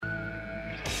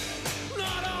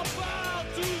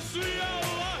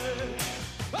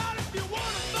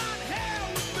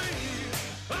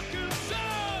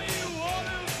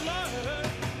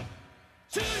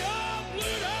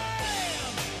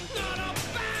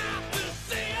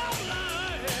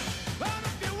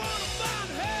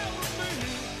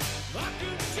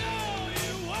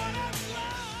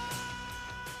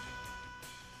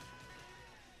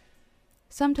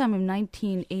sometime in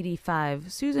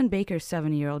 1985, Susan Baker's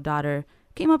 70-year-old daughter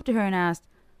came up to her and asked,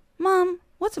 "Mom,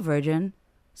 what's a virgin?"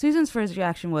 Susan's first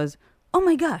reaction was, "Oh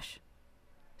my gosh."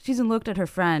 Susan looked at her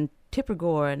friend, Tipper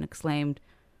Gore, and exclaimed,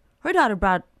 her daughter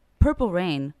brought Purple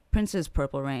Rain, Prince's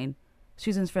Purple Rain.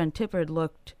 Susan's friend Tipper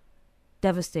looked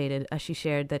devastated as she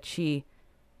shared that she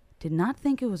did not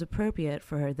think it was appropriate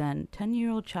for her then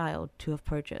 10-year-old child to have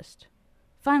purchased.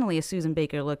 Finally, as Susan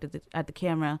Baker looked at the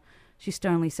camera, she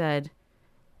sternly said,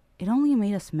 "It only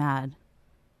made us mad.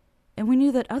 And we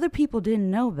knew that other people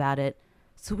didn't know about it,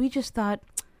 so we just thought,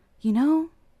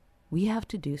 we have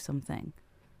to do something."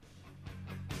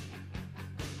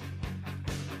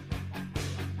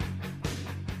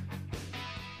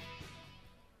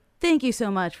 Thank you so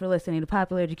much for listening to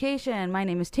Popular Education. My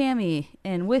name is Tammy,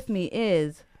 and with me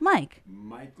is Mike.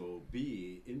 Michael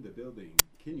B. in the building.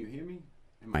 Can you hear me?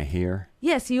 Am I here?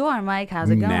 Yes, you are, Mike.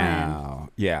 How's it going? Now,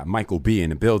 yeah, Michael B.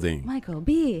 in the building. Michael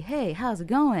B. Hey, how's it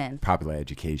going? Popular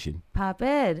Education. Pop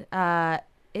Ed.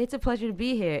 It's a pleasure to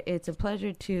be here. It's a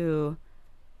pleasure to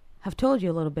have told you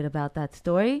a little bit about that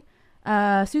story.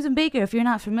 Susan Baker, if you're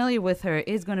not familiar with her,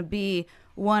 is going to be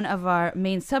one of our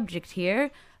main subjects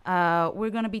here. We're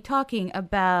going to be talking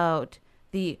about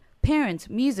the Parents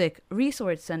Music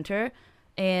Resource Center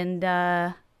and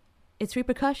its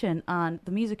repercussion on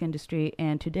the music industry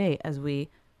and today as we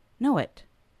know it.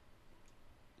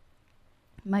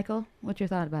 Michael, what's your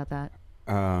thought about that?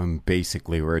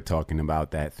 Basically, we're talking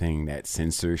about that thing, that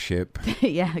censorship.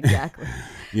 Yeah, exactly.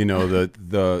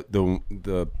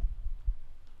 The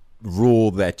rule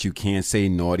that you can't say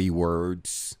naughty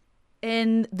words.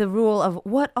 And the rule of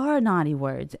what are naughty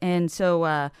words. And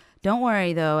so don't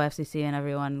worry, though, FCC and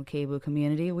everyone in the KBOO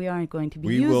community, we aren't going to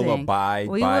be using... We will abide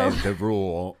by the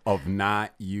rule of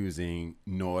not using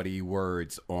naughty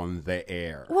words on the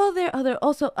air. Well, there are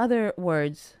also other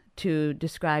words to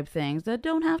describe things that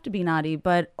don't have to be naughty,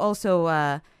 but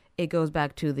also it goes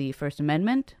back to the First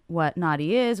Amendment, what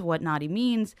naughty is, what naughty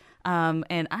means.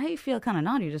 And I feel kind of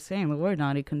naughty just saying the word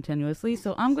naughty continuously,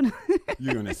 so I'm going to...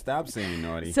 You're going to stop saying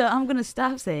naughty. So I'm going to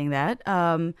stop saying that.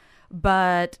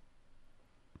 But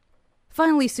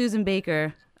finally, Susan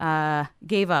Baker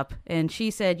gave up, and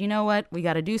she said, you know what, we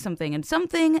got to do something. And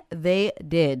something they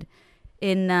did.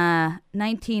 In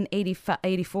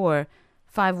 1984,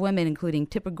 5 women, including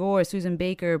Tipper Gore, Susan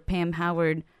Baker, Pam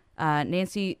Howard,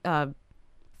 Nancy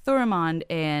Thurmond,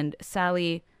 and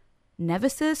Sally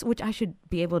Nevesis, which I should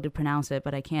be able to pronounce it,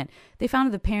 but I can't. They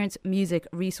founded the Parents Music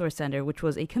Resource Center, which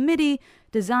was a committee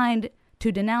designed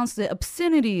to denounce the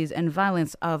obscenities and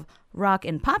violence of rock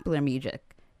and popular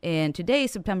music. And today,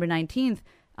 September 19th,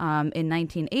 in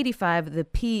 1985, the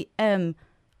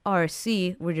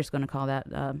PMRC, we're just going to call that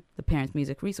the Parents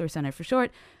Music Resource Center for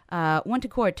short, went to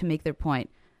court to make their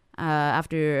point.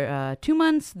 After 2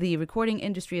 months, the Recording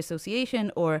Industry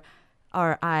Association, or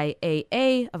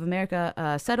RIAA of America,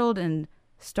 settled and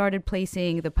started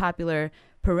placing the popular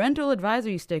parental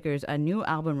advisory stickers on new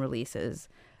album releases.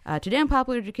 Today on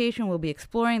Popular Education, we'll be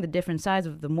exploring the different sides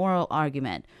of the moral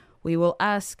argument. We will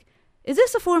ask, is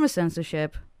this a form of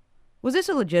censorship? Was this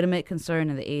a legitimate concern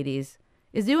in the 80s?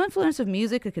 Is the influence of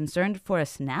music a concern for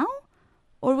us now?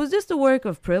 Or was this the work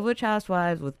of privileged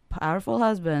housewives with powerful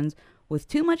husbands with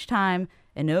too much time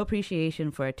and no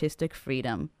appreciation for artistic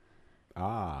freedom?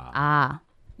 Yeah.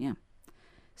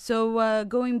 So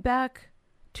going back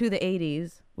to the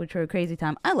 80s, which were a crazy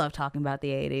time. I love talking about the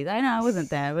 80s. I know I wasn't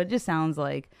there, but it just sounds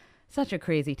like such a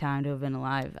crazy time to have been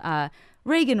alive.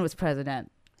 Reagan was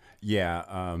president.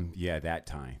 Yeah, that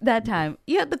time. That time.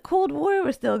 Yeah, the Cold War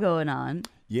was still going on.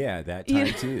 Yeah, that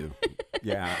time too.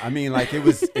 Yeah, I mean, like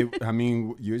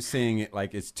you're saying it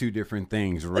like it's two different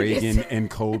things, Reagan and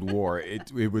Cold War.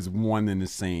 It was one and the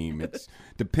same. It's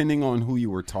depending on who you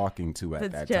were talking to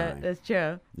at that time. That's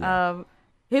true. Yeah.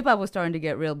 Hip hop was starting to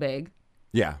get real big.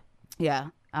 Yeah. Yeah.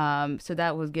 So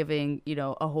that was giving,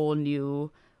 a whole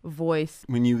new voice.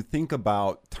 When you think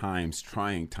about times,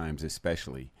 trying times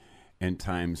especially, and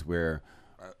times where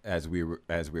as we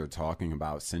were talking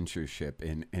about censorship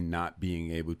and not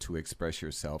being able to express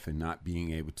yourself and not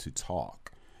being able to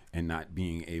talk and not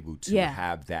being able to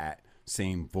have that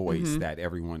same voice that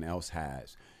everyone else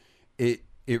has, it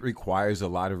requires a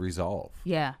lot of resolve.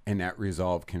 Yeah. And that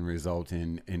resolve can result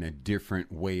in a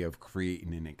different way of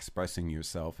creating and expressing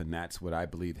yourself. And that's what I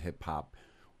believe hip hop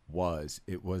was.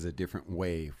 It was a different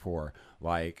way for,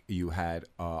 like, you had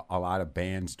a lot of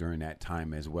bands during that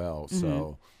time as well.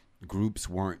 So groups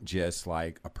weren't just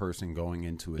like a person going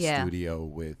into a studio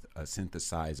with a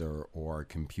synthesizer or a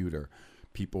computer.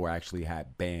 People actually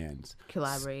had bands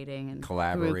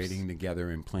collaborating together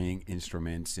and playing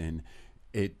instruments and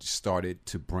it started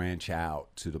to branch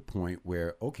out to the point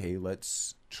where, okay,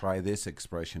 let's try this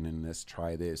expression and let's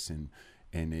try this. And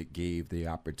it gave the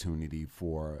opportunity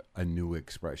for a new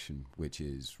expression, which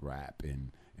is rap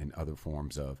and other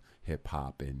forms of hip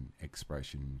hop and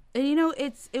expression. And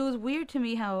it was weird to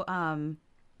me how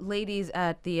ladies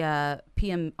at the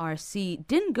PMRC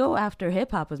didn't go after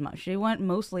hip hop as much. They went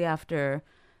mostly after,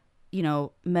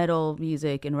 metal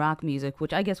music and rock music,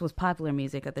 which I guess was popular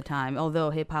music at the time, although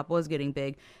hip hop was getting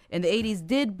big. And the 80s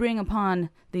did bring upon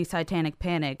the Satanic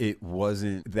Panic. It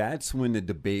wasn't, that's when the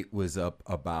debate was up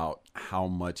about how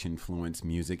much influence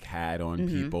music had on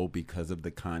people because of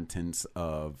the contents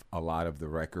of a lot of the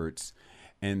records.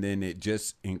 And then it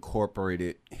just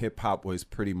incorporated, hip hop was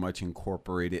pretty much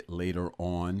incorporated later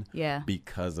on,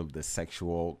 because of the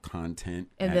sexual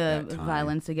content and the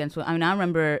violence against. I mean, I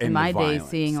remember in my days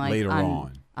seeing like later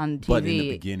on TV, but in the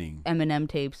beginning, Eminem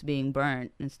tapes being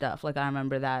burnt and stuff. Like I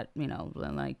remember that,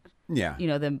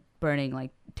 them burning like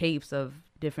tapes of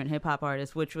different hip hop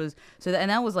artists, which was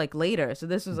and that was like later. So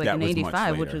this was like in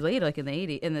 '85, which was later, like in the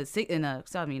 '80s,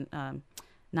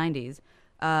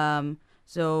 90s.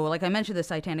 So, like I mentioned, the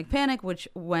Satanic Panic, which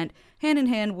went hand in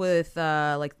hand with,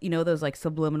 those like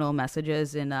subliminal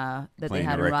messages in that playing they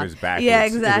had the in records rock. backwards. Yeah,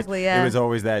 exactly. It was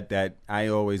always that I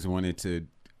always wanted to.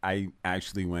 I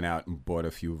actually went out and bought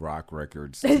a few rock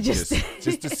records just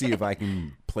to see if I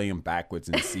can play them backwards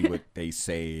and see what they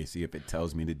say, see if it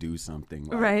tells me to do something.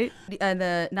 Right. In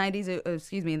the 90s,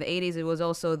 in the 80s, it was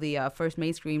also the first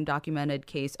mainstream documented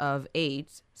case of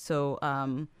AIDS. So,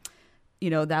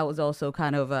 that was also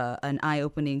kind of an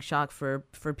eye-opening shock for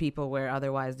people, where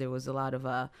otherwise there was a lot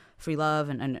of free love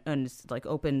and like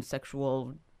open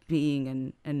sexual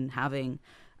being and having.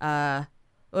 Well,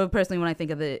 personally, when I think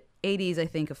of the 80s, I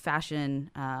think of fashion,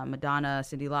 Madonna,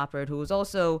 Cyndi Lauper, who was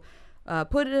also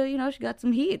she got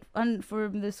some heat for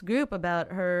this group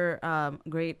about her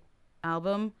great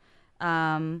album.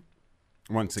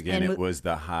 Once again, it was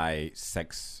the high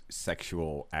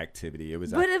sexual activity. It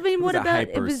was what about a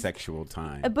hypersexual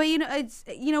time. But it's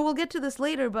we'll get to this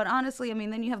later. But honestly, I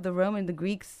mean, then you have the Roman, the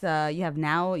Greeks. You have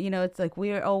now. It's like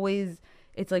we're always.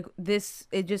 It's like this.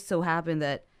 It just so happened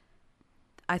that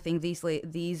I think these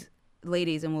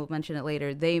ladies, and we'll mention it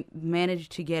later, they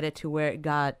managed to get it to where it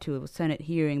got to a Senate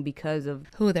hearing because of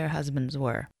who their husbands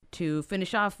were. To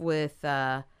finish off with.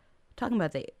 Talking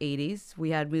about the 80s, we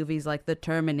had movies like The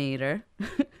Terminator,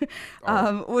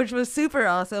 which was super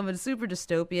awesome and super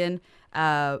dystopian.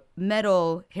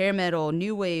 Metal, hair metal,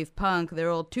 new wave, punk,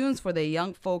 they're all tunes for the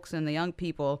young folks and the young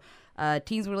people.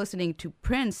 Teens were listening to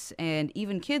Prince, and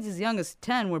even kids as young as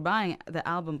 10 were buying the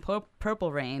album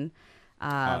Purple Rain.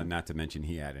 Not to mention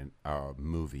he had a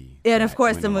movie. And of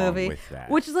course the movie,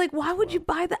 which is like, why would you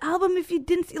buy the album if you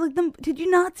didn't see did you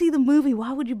not see the movie?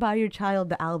 Why would you buy your child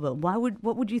the album?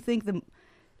 What would you think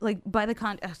by the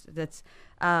context that's,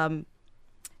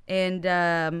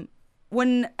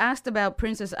 when asked about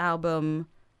Prince's album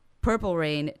Purple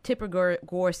Rain, Tipper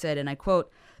Gore said, and I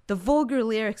quote, "The vulgar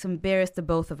lyrics embarrassed the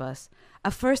both of us.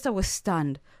 At first I was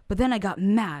stunned, but then I got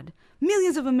mad.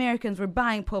 Millions of Americans were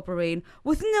buying Purple Rain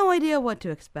with no idea what to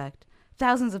expect.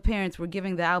 Thousands of parents were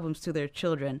giving the albums to their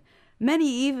children,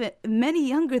 many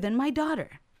younger than my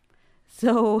daughter."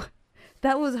 So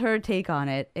that was her take on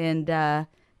it. And I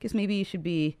guess maybe you should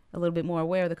be a little bit more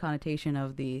aware of the connotation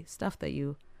of the stuff that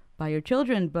you buy your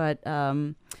children. But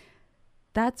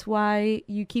that's why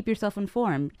you keep yourself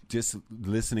informed. Just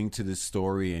listening to this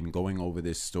story and going over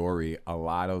this story, a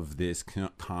lot of this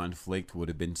conflict would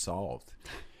have been solved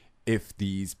if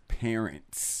these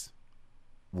parents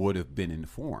would have been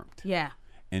informed. Yeah.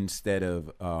 Instead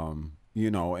of,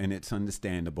 and it's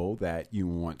understandable that you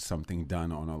want something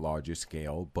done on a larger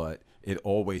scale, but it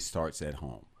always starts at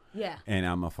home. Yeah. And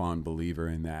I'm a fond believer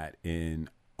in that,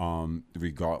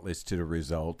 regardless to the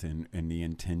result and the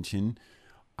intention.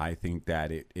 I think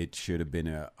that it should have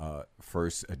been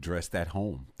first addressed at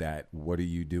home. That what are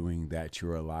you doing that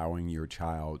you're allowing your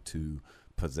child to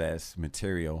possess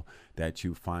material that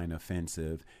you find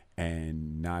offensive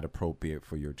and not appropriate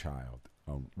for your child?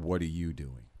 What are you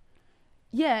doing?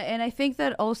 Yeah, and I think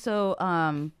that also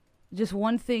just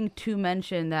one thing to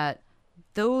mention, that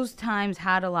those times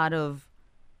had a lot of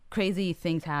crazy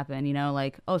things happen,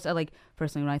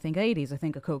 personally when I think 80s, I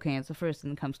think of cocaine. It's the first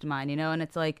thing that comes to mind, and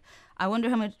it's like, I wonder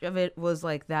how much of it was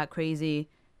like that crazy,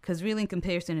 because really in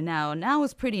comparison to now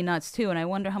is pretty nuts too. And I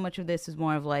wonder how much of this is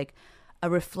more of like a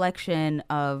reflection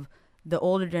of the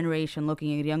older generation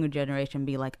looking at the younger generation,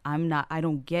 be like, I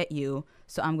don't get you,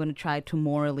 so I'm going to try to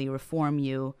morally reform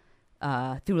you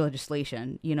through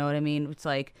legislation. You know what I mean? It's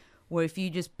like, where if you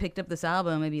just picked up this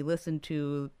album, maybe listened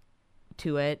to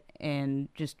it, and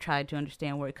just tried to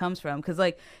understand where it comes from. Because,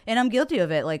 like, and I'm guilty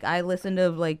of it. Like, I listen to,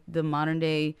 like, the modern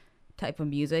day type of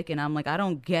music, and I'm like, I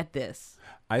don't get this.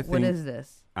 What is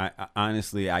this?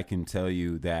 Honestly, I can tell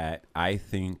you that I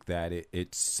think that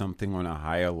it's something on a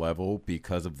higher level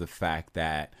because of the fact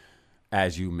that,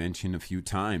 as you mentioned a few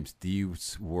times,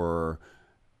 these were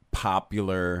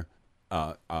popular,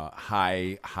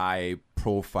 high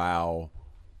profile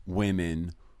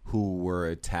women who were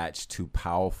attached to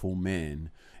powerful men.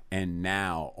 And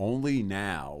now, only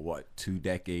now, 2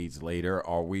 decades later,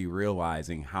 are we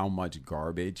realizing how much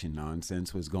garbage and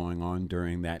nonsense was going on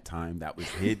during that time that was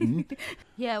hidden?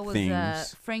 Yeah, it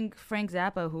was Frank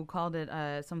Zappa who called it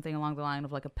something along the line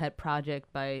of like a pet project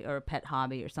or a pet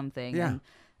hobby or something. Yeah.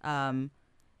 And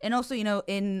also, you know,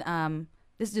 in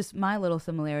this is just my little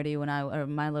similarity or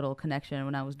my little connection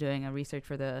when I was doing a research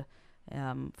for the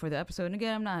episode. And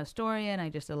again, I'm not a historian. I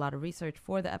just did a lot of research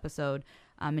for the episode.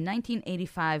 In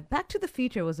 1985, Back to the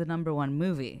Future was the #1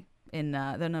 movie in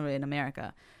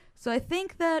America. So I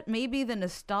think that maybe the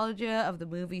nostalgia of the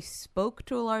movie spoke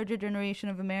to a larger generation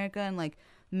of America, and like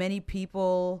many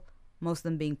people, most of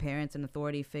them being parents and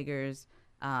authority figures,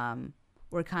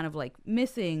 were kind of like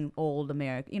missing old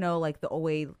America, you know, like the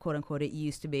way, quote unquote, it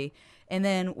used to be. And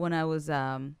then when I was,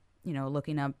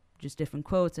 looking up just different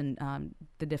quotes and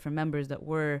the different members that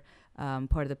were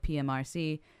part of the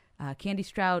PMRC, Candy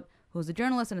Strout, who was a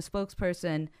journalist and a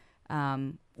spokesperson,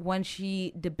 when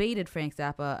she debated Frank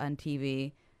Zappa on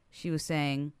TV, she was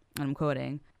saying, and I'm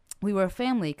quoting, "We were a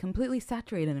family completely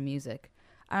saturated in music.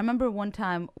 I remember one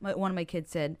time one of my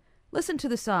kids said, 'Listen to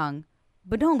the song,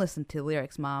 but don't listen to the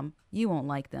lyrics, Mom. You won't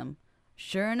like them.'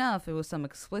 Sure enough, it was some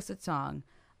explicit song.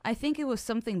 I think it was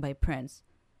something by Prince.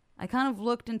 I kind of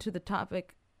looked into the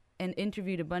topic and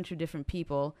interviewed a bunch of different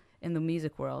people in the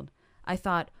music world. I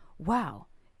thought, wow,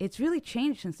 it's really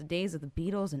changed since the days of the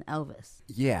Beatles and Elvis."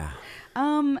 Yeah.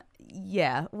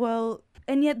 Yeah, well,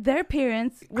 and yet their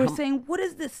parents were saying, what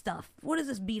is this stuff? What is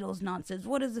this Beatles nonsense?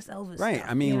 What is this Elvis right.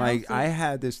 stuff? I mean, You know? like, So- I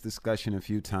had this discussion a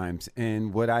few times,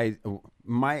 and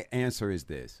my answer is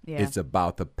this. Yeah. It's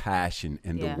about the passion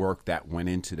and Yeah. the work that went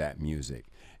into that music.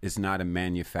 It's not a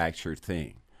manufactured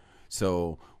thing.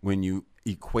 So when you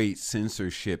equate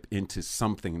censorship into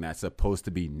something that's supposed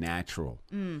to be natural,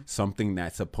 something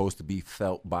that's supposed to be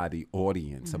felt by the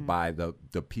audience or by the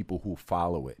people who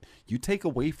follow it, you take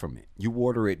away from it. You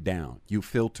water it down. You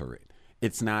filter it.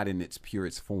 It's not in its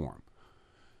purest form.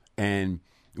 And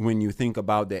when you think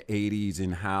about the 80s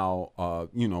and how,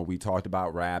 we talked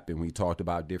about rap and we talked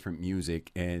about different music.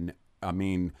 And I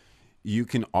mean, you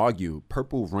can argue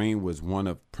Purple Rain was one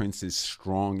of Prince's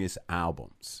strongest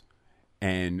albums.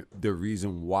 And the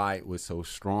reason why it was so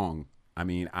strong, I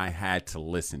mean, I had to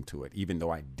listen to it, even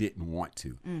though I didn't want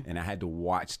to. And I had to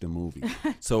watch the movie.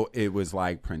 So it was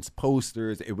like Prince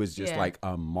posters. It was just like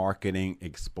a marketing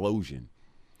explosion.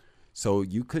 So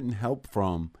you couldn't help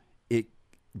from it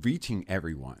reaching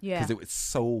everyone because it was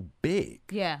so big.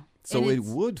 Yeah. So And it it's-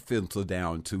 would filter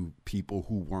down to people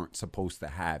who weren't supposed to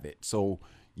have it. So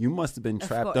you must have been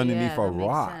trapped course, underneath yeah, a that makes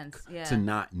rock sense, yeah. to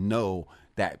not know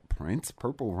that Prince,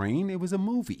 Purple Rain, it was a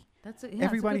movie. That's a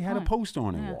Everybody good had a point. poster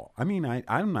on the Yeah. wall. I mean,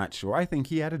 I'm not sure. I think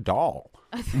he had a doll.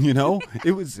 You know,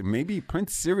 it was maybe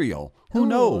Prince cereal. Who Ooh,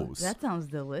 knows? That sounds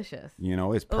delicious. You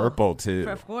know, it's purple too.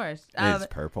 Of course. It's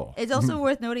purple. It's also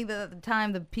worth noting that at the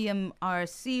time, the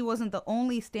PMRC wasn't the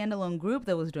only standalone group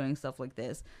that was doing stuff like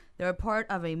this. They were part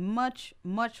of a much,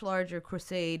 much larger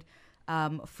crusade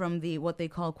from the what they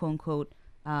call, quote unquote,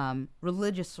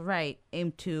 religious right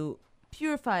aimed to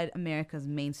purified America's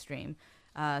mainstream.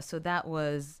 So that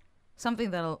was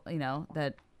something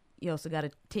that you also got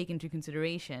to take into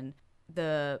consideration.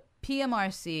 The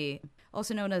PMRC,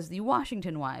 also known as the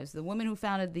Washington Wives, the women who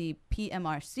founded the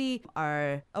PMRC,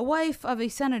 are a wife of a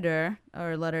senator,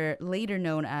 or later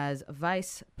known as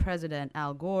Vice President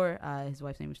Al Gore. His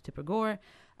wife's name was Tipper Gore.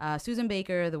 Susan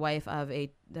Baker, the wife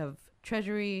of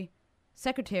Treasury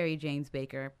Secretary James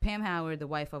Baker. Pam Howard, the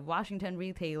wife of Washington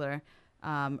retailer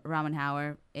Raman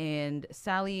Howard. And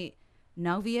Sally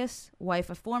Novius, wife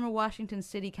of former Washington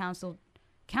City Council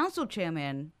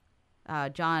Chairman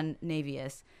John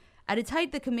Navius. At its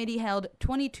height, the committee held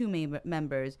 22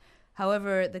 members.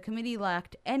 However, the committee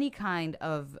lacked any kind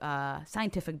of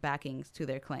scientific backings to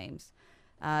their claims.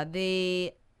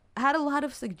 They had a lot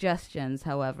of suggestions,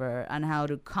 however, on how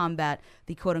to combat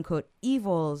the quote-unquote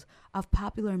evils of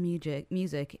popular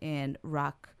music and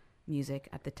rock music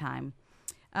at the time.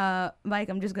 Mike,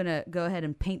 I'm just going to go ahead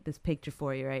and paint this picture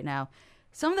for you right now.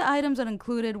 Some of the items that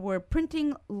included were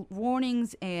printing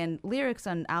warnings and lyrics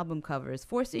on album covers,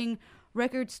 forcing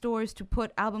record stores to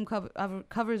put album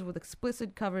covers with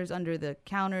explicit covers under the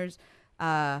counters,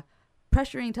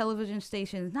 pressuring television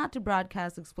stations not to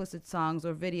broadcast explicit songs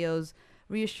or videos,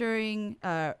 reassessing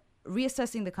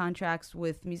the contracts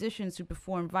with musicians who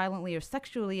perform violently or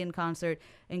sexually in concert,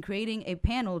 and creating a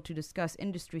panel to discuss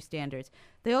industry standards.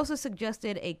 They also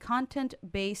suggested a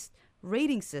content-based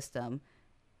rating system,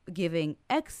 giving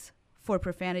X for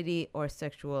profanity or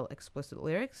sexual explicit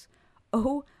lyrics,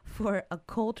 O for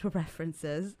occult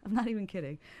references, I'm not even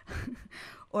kidding,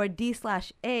 or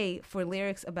D/A for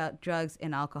lyrics about drugs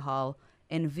and alcohol,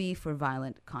 and V for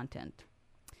violent content.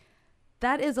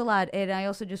 That is a lot, and I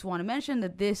also just want to mention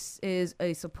that this is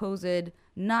a supposed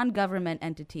non-government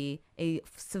entity, a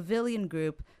civilian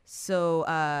group,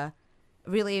 so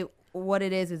really what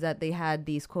it is that they had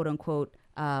these quote-unquote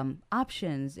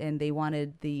options, and they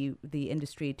wanted the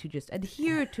industry to just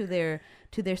adhere to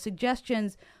their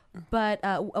suggestions, but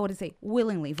what to say,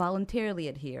 willingly, voluntarily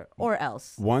adhere, or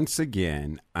else. Once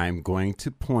again, I'm going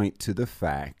to point to the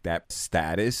fact that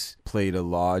status played a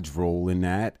large role in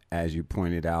that, as you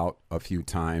pointed out a few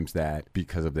times, that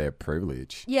because of their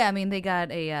privilege. Yeah, I mean, they got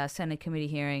a Senate committee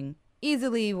hearing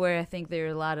easily, where I think there are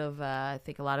a lot of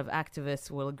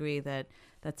activists will agree that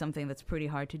that's something that's pretty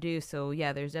hard to do. So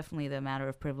yeah, there's definitely the matter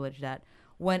of privilege that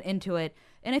went into it,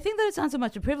 and I think that it's not so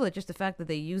much a privilege, just the fact that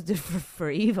they used it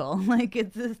for evil. Like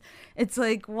it's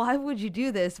like, why would you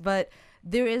do this? But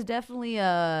there is definitely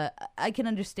I can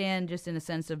understand just in a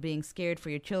sense of being scared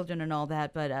for your children and all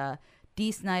that. But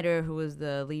Dee Snider, who was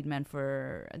the lead man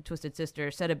for Twisted Sister,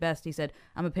 said it best. He said,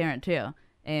 "I'm a parent too."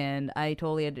 And I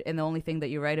totally, and the only thing that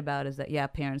you're right about is that, yeah,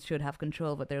 parents should have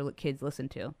control of what their kids listen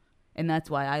to. And that's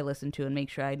why I listen to and make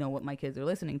sure I know what my kids are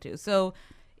listening to. So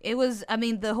it was, I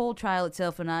mean, the whole trial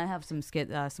itself, and I have some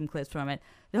clips from it,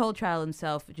 the whole trial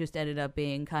itself just ended up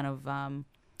being kind of a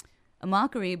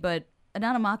mockery, but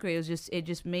not a mockery. It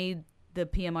just made the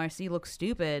PMRC look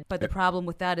stupid. But the problem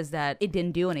with that is that it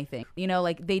didn't do anything. You know,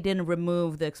 like they didn't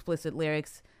remove the explicit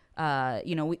lyrics.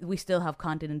 You know, we still have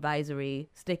content advisory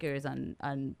stickers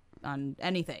on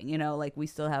anything, you know, like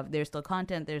there's still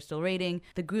content, there's still rating.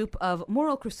 The group of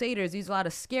moral crusaders use a lot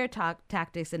of scare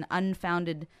tactics and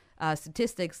unfounded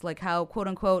statistics, like how, quote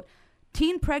unquote,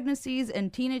 teen pregnancies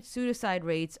and teenage suicide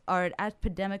rates are at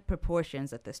epidemic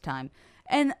proportions at this time,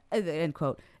 and end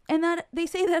quote. And that they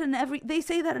say that in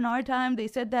our time. They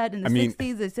said that in the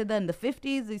 60s. They said that in the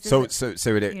 50s. They said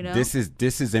you know?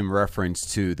 This is in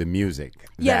reference to the music.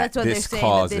 Yeah, that's what they're saying.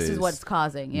 That this is what's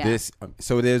causing. Yeah.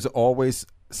 So there's always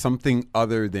something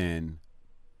other than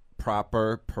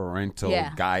proper parental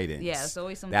guidance. Yeah, it's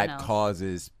always something that else.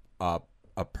 Causes a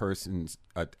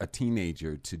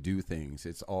teenager to do things.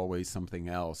 It's always something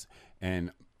else,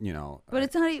 and you know. But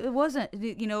it's not. It wasn't.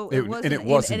 You know. It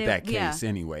wasn't that case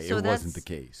anyway. So it wasn't the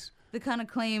case. The kind of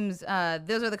claims.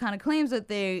 Those are the kind of claims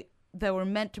that were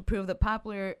meant to prove that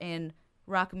popular and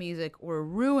rock music were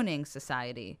ruining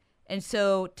society. And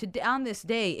so, on this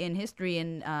day in history,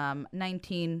 in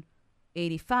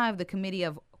 1985, the Committee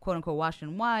of quote unquote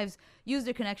Washington Wives used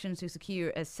their connections to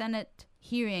secure a Senate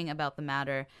hearing about the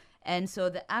matter. And so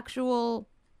the actual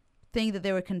thing that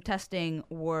they were contesting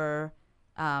were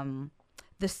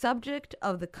the subject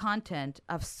of the content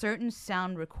of certain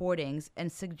sound recordings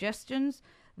and suggestions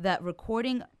that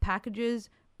recording packages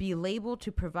be labeled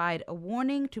to provide a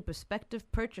warning to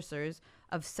prospective purchasers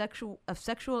of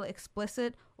sexual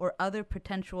explicit or other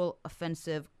potential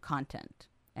offensive content,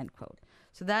 end quote.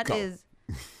 So that is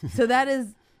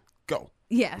go.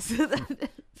 Yes.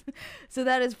 So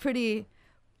that is pretty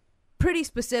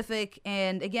specific.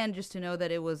 And again, just to know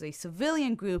that it was a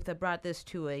civilian group that brought this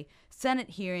to a Senate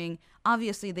hearing.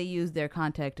 Obviously, they used their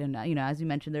contact and, you know, as you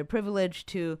mentioned, their privilege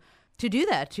to do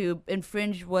that, to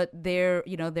infringe what their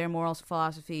moral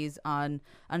philosophies on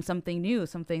something new,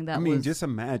 something that just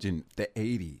imagine the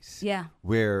 80s. Yeah.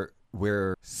 Where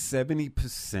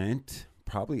 70%,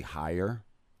 probably higher,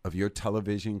 of your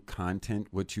television content,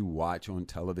 what you watch on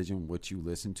television, what you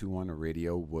listen to on the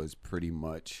radio, was pretty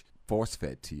much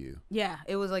force-fed to you. Yeah,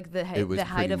 it was like the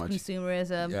height of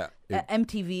consumerism. Yeah,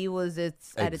 MTV was at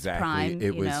its prime.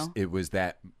 It was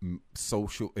that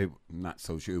social. It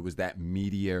was that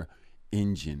media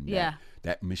engine.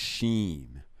 That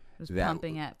machine. It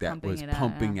was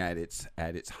pumping at its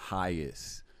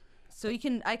highest. So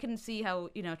I can see how,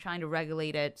 you know, trying to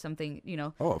regulate it, something, you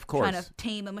know, of course, trying to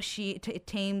tame a machine,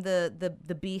 tame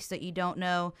the beast that you don't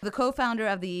know. The co-founder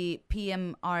of the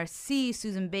PMRC,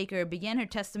 Susan Baker, began her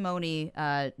testimony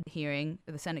hearing,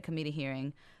 the Senate committee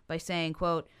hearing, by saying,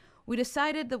 quote, "We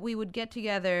decided that we would get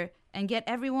together and get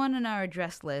everyone on our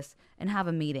address list and have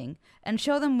a meeting and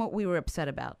show them what we were upset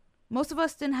about. Most of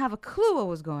us didn't have a clue what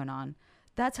was going on.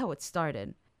 That's how it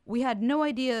started. We had no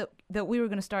idea that we were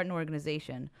going to start an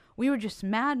organization. We were just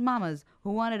mad mamas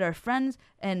who wanted our friends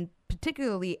and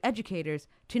particularly educators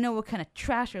to know what kind of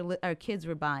trash our kids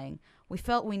were buying. We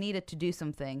felt we needed to do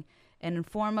something, and in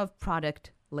form of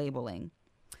product labeling.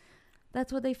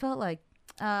 That's what they felt like.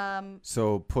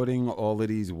 So putting all of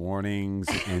these warnings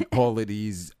and all of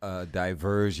these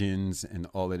diversions and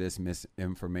all of this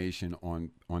misinformation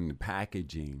on the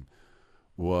packaging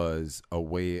was a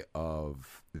way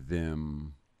of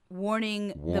them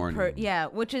warning.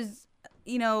 Which is,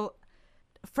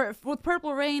 with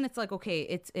Purple Rain, it's like, okay,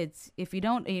 it's if you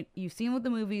don't, you've seen with the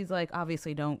movies, like,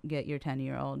 obviously don't get your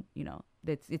 10-year-old,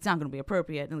 it's not going to be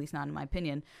appropriate, at least not in my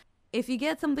opinion. If you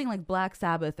get something like Black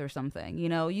Sabbath or something,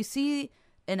 you see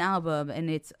an album and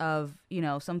it's of,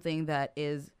 something that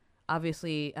is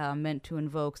obviously meant to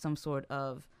invoke some sort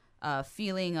of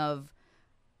feeling of,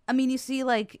 you see,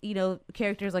 like,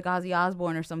 characters like Ozzy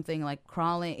Osbourne or something, like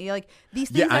crawling, like these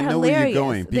things are I know hilarious. Where you're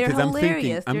going, because they're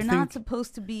hilarious. I'm They're not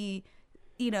supposed to be,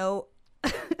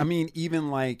 even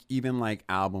like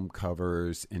album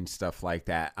covers and stuff like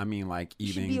that. Like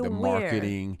even the aware,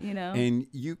 marketing, and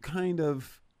you kind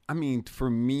of, for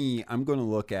me, I'm going to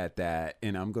look at that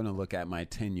and I'm going to look at my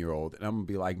 10-year-old and I'm going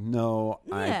to be like, no,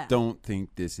 I don't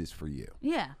think this is for you.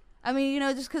 Yeah.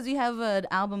 Just because you have an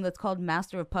album that's called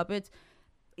Master of Puppets,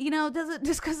 doesn't,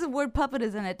 just because the word puppet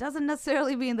is in it, doesn't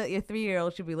necessarily mean that your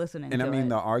 3-year-old should be listening to it.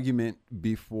 The argument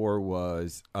before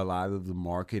was a lot of the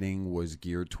marketing was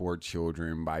geared toward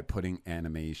children by putting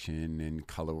animation and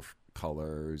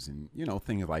colors and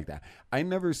things like that. I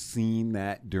never seen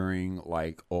that during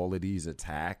like all of these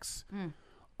attacks.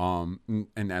 And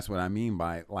that's what I mean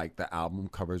by like the album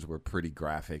covers were pretty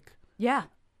graphic. Yeah.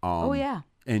 Oh yeah.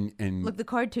 And look, the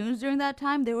cartoons during that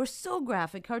time, they were so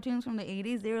graphic. Cartoons from the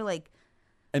 80s, they were like,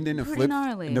 and then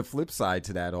the flip side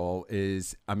to that all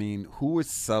is, who was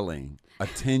selling a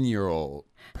 10-year-old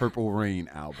Purple Rain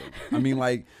album? There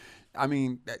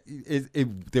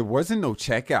wasn't no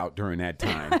checkout during that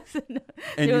time.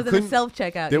 And there wasn't a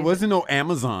self-checkout. There wasn't no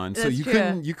Amazon, so you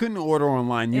couldn't order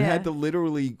online. You had to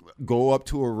literally go up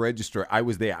to a register. I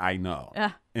was there, I know.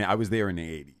 And I was there in the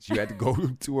 80s. You had to go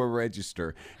to a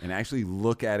register and actually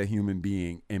look at a human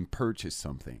being and purchase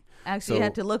something. Actually, you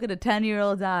had to look at a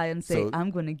 10-year-old's eye and say, I'm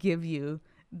going to give you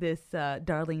this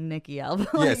Darling Nikki album.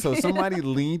 Yeah, so somebody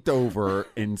leaned over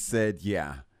and said,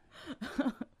 yeah.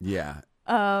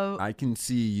 I can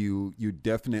see you. You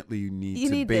definitely need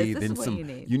to bathe in some.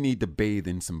 You need to bathe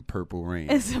in some Purple Rain.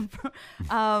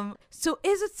 So,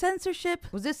 is it censorship?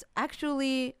 Was this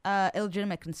actually a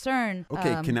legitimate concern?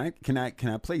 Okay, can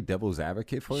I play devil's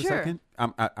advocate for a second?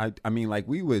 Like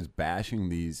we was bashing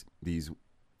these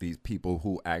people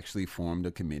who actually formed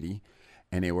a committee,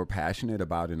 and they were passionate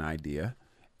about an idea.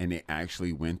 And they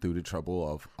actually went through the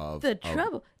trouble of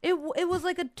trouble. It was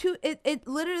like it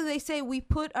literally, they say we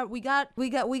got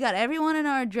everyone in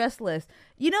our address list.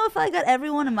 If I got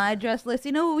everyone in my address list,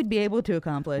 what we'd be able to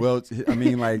accomplish? Well,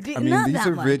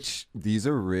 these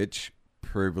are rich,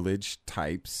 privileged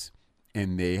types,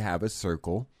 and they have a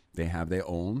circle. They have their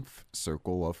own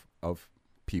circle of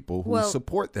people who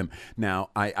support them. Now,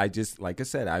 I just, like I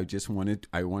said, I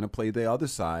want to play the other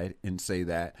side and say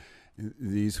that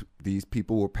these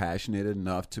people were passionate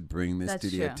enough to bring this to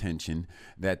the attention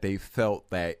that they felt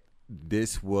that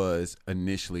this was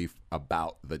initially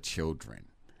about the children.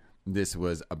 This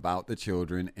was about the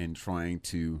children and trying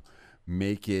to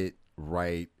make it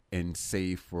right and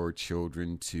safe for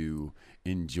children to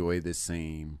enjoy the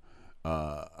same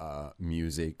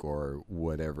music or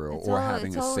whatever, or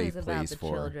having a safe place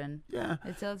for children. Yeah.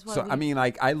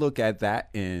 I look at that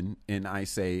and I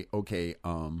say, okay,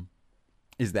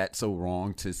 is that so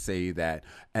wrong to say that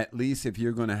at least if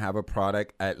you're going to have a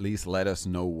product, at least let us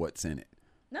know what's in it?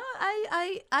 No,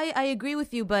 I agree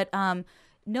with you, but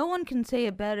no one can say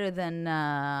it better than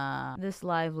this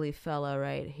lively fella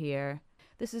right here.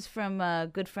 This is from a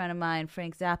good friend of mine,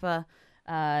 Frank Zappa,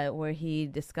 where he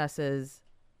discusses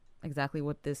exactly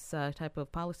what this type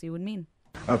of policy would mean.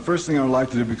 First thing I would like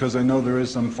to do, because I know there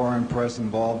is some foreign press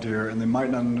involved here, and they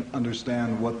might not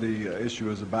understand what the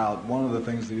issue is about. One of the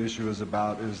things the issue is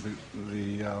about is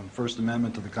the First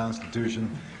Amendment to the Constitution,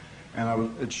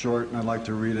 and it's short, and I'd like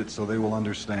to read it so they will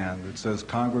understand. It says,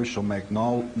 Congress shall make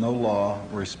no law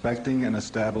respecting an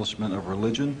establishment of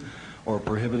religion or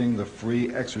prohibiting the free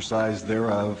exercise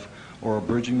thereof, or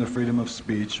abridging the freedom of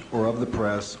speech or of the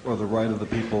press or the right of the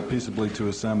people peaceably to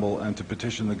assemble and to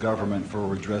petition the government for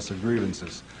redress of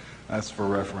grievances. That's for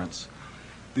reference.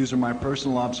 These are my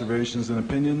personal observations and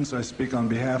opinions. I speak on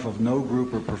behalf of no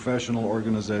group or professional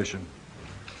organization.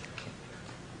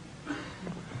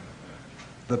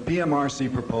 The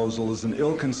PMRC proposal is an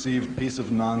ill-conceived piece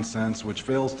of nonsense which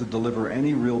fails to deliver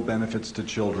any real benefits to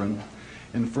children,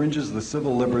 infringes the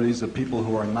civil liberties of people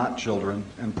who are not children,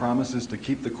 and promises to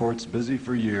keep the courts busy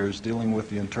for years dealing with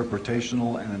the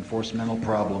interpretational and enforcemental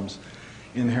problems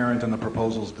inherent in the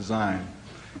proposal's design.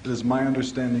 It is my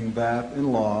understanding that,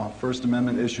 in law, First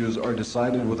Amendment issues are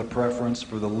decided with a preference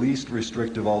for the least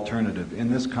restrictive alternative.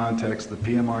 In this context, the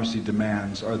PMRC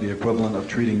demands are the equivalent of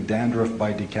treating dandruff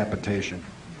by decapitation.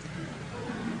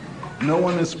 No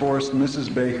one has forced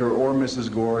Mrs. Baker or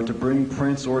Mrs. Gore to bring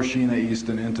Prince or Sheena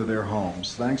Easton into their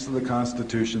homes. Thanks to the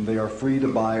Constitution, they are free to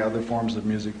buy other forms of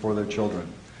music for their children.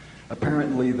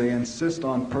 Apparently, they insist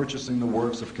on purchasing the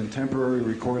works of contemporary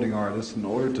recording artists in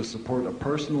order to support a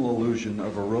personal illusion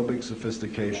of aerobic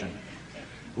sophistication.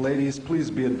 Ladies, please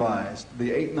be advised,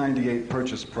 the $8.98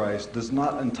 purchase price does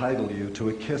not entitle you to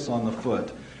a kiss on the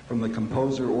foot from the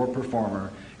composer or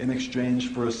performer in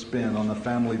exchange for a spin on the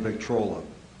family Victrola.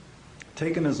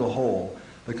 Taken as a whole,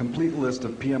 the complete list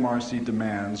of PMRC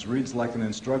demands reads like an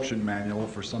instruction manual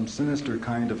for some sinister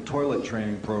kind of toilet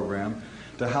training program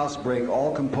to housebreak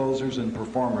all composers and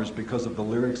performers because of the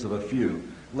lyrics of a few.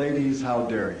 Ladies, how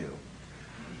dare you?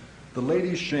 The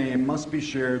ladies' shame must be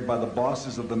shared by the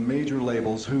bosses of the major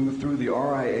labels who, through the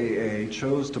RIAA,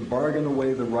 chose to bargain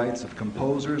away the rights of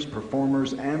composers,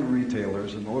 performers, and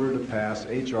retailers in order to pass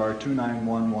H.R.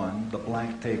 2911, the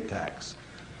blank tape tax.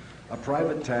 A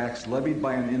private tax levied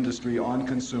by an industry on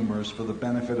consumers for the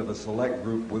benefit of a select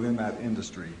group within that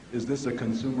industry. Is this a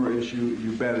consumer issue?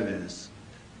 You bet it is.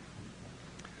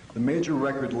 The major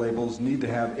record labels need to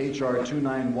have H.R.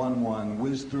 2911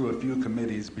 whiz through a few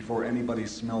committees before anybody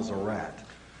smells a rat.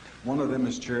 One of them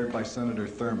is chaired by Senator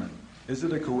Thurmond. Is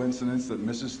it a coincidence that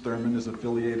Mrs. Thurmond is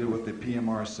affiliated with the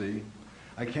PMRC?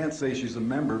 I can't say she's a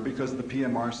member because the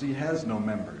PMRC has no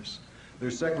members. Their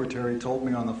secretary told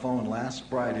me on the phone last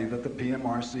Friday that the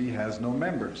PMRC has no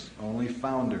members, only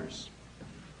founders.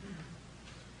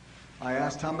 I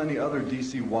asked how many other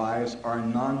DC wives are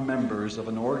non-members of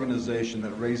an organization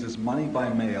that raises money by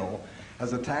mail,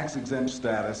 has a tax-exempt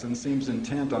status, and seems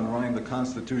intent on running the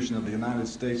Constitution of the United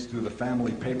States through the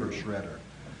family paper shredder.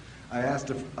 I asked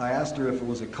her if it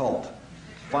was a cult.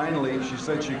 Finally, she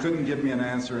said she couldn't give me an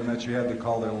answer and that she had to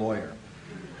call their lawyer.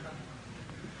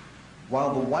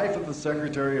 While the wife of the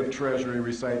Secretary of Treasury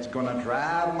recites, "Gonna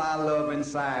drive my love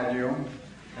inside you,"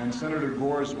 and Senator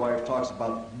Gore's wife talks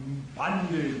about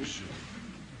bondage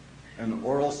and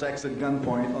oral sex at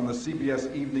gunpoint on the CBS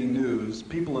Evening News,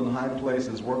 people in high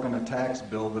places work on a tax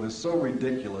bill that is so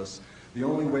ridiculous, the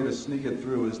only way to sneak it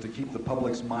through is to keep the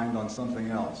public's mind on something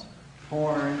else.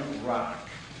 Porn rock.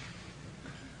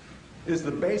 Is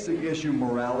the basic issue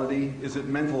morality? Is it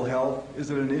mental health? Is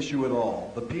it an issue at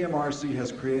all? The PMRC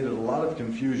has created a lot of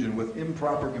confusion with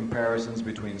improper comparisons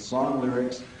between song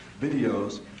lyrics,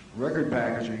 videos, record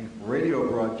packaging, radio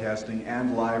broadcasting,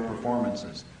 and live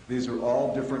performances. These are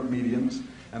all different mediums,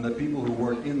 and the people who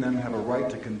work in them have a right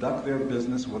to conduct their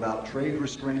business without trade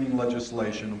restraining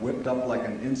legislation whipped up like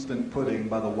an instant pudding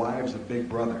by the wives of Big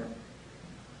Brother.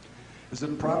 Is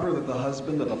it proper that the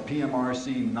husband of a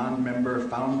PMRC non-member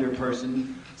founder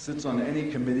person sits on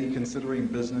any committee considering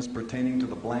business pertaining to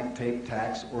the blank tape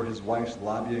tax or his wife's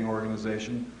lobbying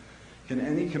organization? Can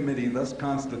any committee thus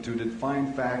constituted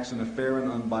find facts in a fair and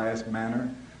unbiased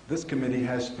manner? This committee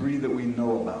has three that we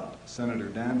know about: Senator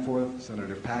Danforth,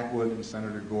 Senator Packwood, and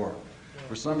Senator Gore.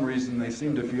 For some reason, they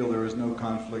seem to feel there is no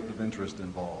conflict of interest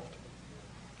involved.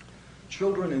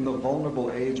 Children in the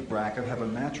vulnerable age bracket have a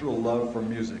natural love for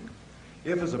music.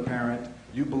 If, as a parent,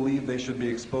 you believe they should be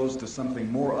exposed to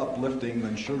something more uplifting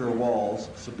than sugar walls,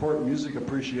 support music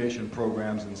appreciation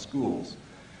programs in schools.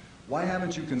 Why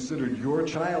haven't you considered your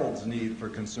child's need for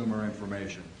consumer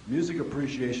information? Music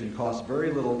appreciation costs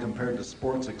very little compared to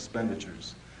sports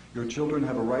expenditures. Your children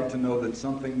have a right to know that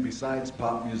something besides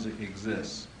pop music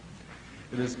exists.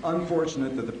 It is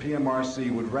unfortunate that the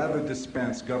PMRC would rather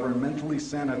dispense governmentally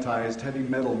sanitized heavy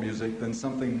metal music than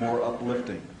something more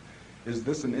uplifting. Is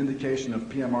this an indication of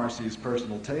PMRC's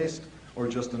personal taste, or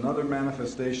just another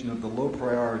manifestation of the low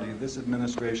priority this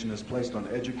administration has placed on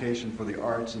education for the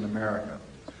arts in America?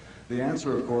 The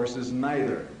answer, of course, is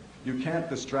neither. You can't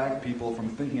distract people from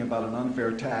thinking about an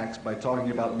unfair tax by talking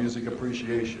about music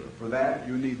appreciation. For that,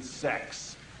 you need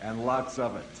sex, and lots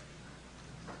of it.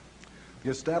 The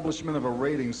establishment of a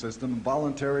rating system,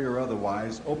 voluntary or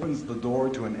otherwise, opens the door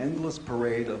to an endless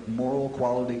parade of moral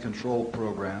quality control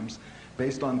programs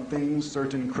based on things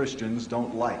certain Christians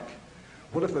don't like.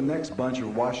 What if the next bunch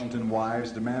of Washington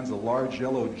wives demands a large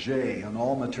yellow J on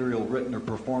all material written or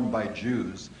performed by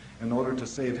Jews in order to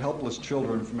save helpless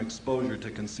children from exposure to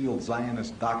concealed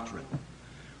Zionist doctrine?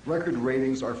 Record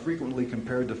ratings are frequently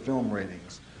compared to film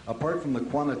ratings. Apart from the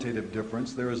quantitative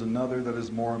difference, there is another that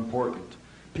is more important.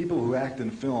 People who act in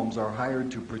films are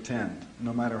hired to pretend.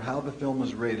 No matter how the film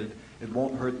is rated, it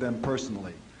won't hurt them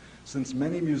personally. Since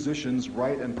many musicians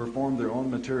write and perform their own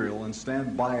material and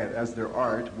stand by it as their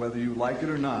art, whether you like it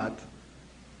or not,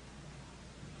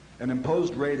 an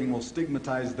imposed rating will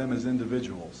stigmatize them as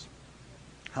individuals.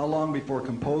 How long before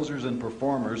composers and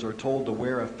performers are told to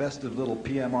wear a festive little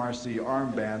PMRC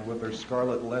armband with their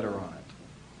scarlet letter on it?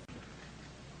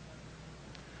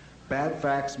 Bad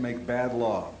facts make bad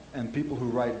law, and people who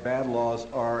write bad laws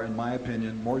are, in my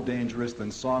opinion, more dangerous than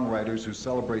songwriters who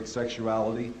celebrate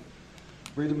sexuality,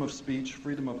 freedom of speech,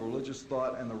 freedom of religious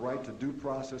thought, and the right to due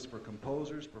process for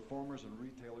composers, performers, and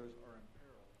retailers are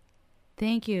imperiled.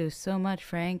 Thank you so much,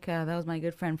 Frank. That was my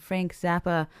good friend Frank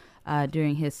Zappa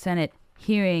during his Senate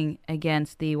hearing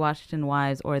against the Washington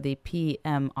Wives, or the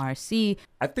PMRC.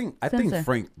 I think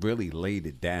Frank really laid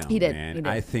it down. He did. Man. He did.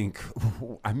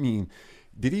 I mean,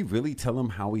 did he really tell him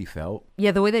how he felt?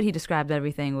 Yeah, the way that he described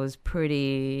everything was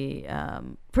pretty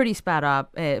spot on,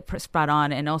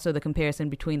 and also the comparison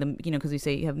between them, because you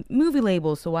say you have movie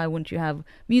labels, so why wouldn't you have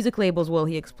music labels? Well,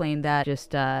 he explained that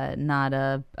just not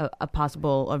a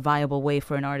possible or viable way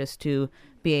for an artist to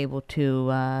be able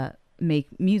to make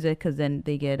music, because then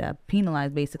they get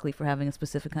penalized basically for having a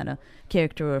specific kind of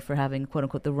character, or for having, quote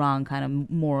unquote, the wrong kind of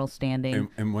moral standing.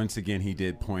 And once again, he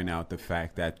did point out the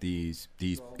fact that these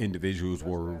individuals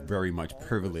were very much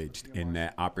privileged in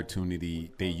that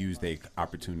opportunity. They used their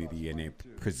opportunity and their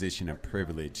position of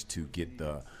privilege to get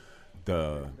the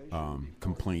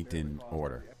complaint in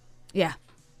order. Yeah.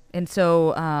 And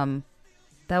so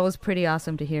that was pretty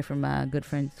awesome to hear from good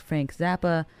friend Frank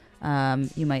Zappa.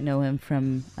 You might know him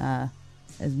from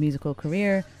his musical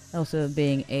career, also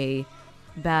being a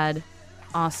bad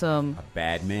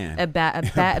man,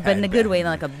 but in a good way,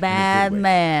 like a bad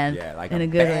man. Yeah, like in a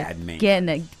good bad way.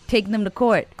 man. Taking them to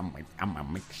court. I'm gonna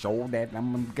make sure that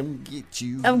I'm gonna get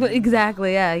you.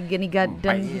 Exactly, yeah. And he got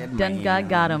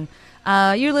got him.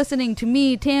 You're listening to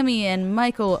me, Tammy, and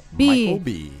Michael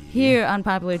B. Here on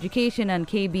Popular Education on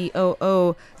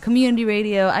KBOO Community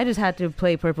Radio. I just had to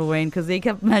play Purple Rain because they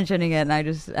kept mentioning it, and I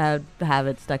just have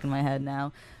it stuck in my head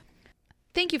now.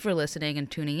 Thank you for listening and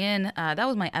tuning in. That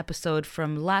was my episode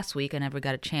from last week. I never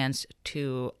got a chance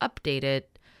to update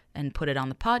it and put it on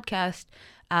the podcast.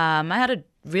 I had a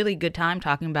really good time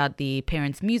talking about the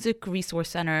Parents Music Resource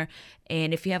Center.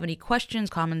 And if you have any questions,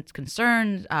 comments,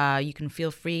 concerns, you can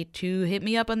feel free to hit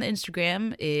me up on the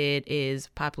Instagram. It is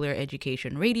Popular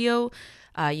Education Radio.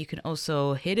 You can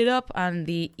also hit it up on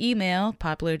the email,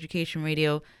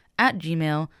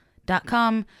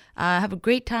 populareducationradio@gmail.com. Have a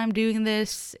great time doing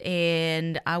this,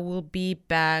 and I will be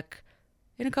back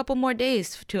in a couple more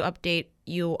days to update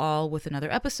you all with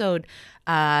another episode.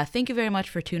 Thank you very much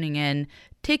for tuning in.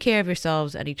 Take care of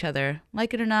yourselves and each other.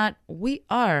 Like it or not, we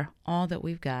are all that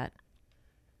we've got.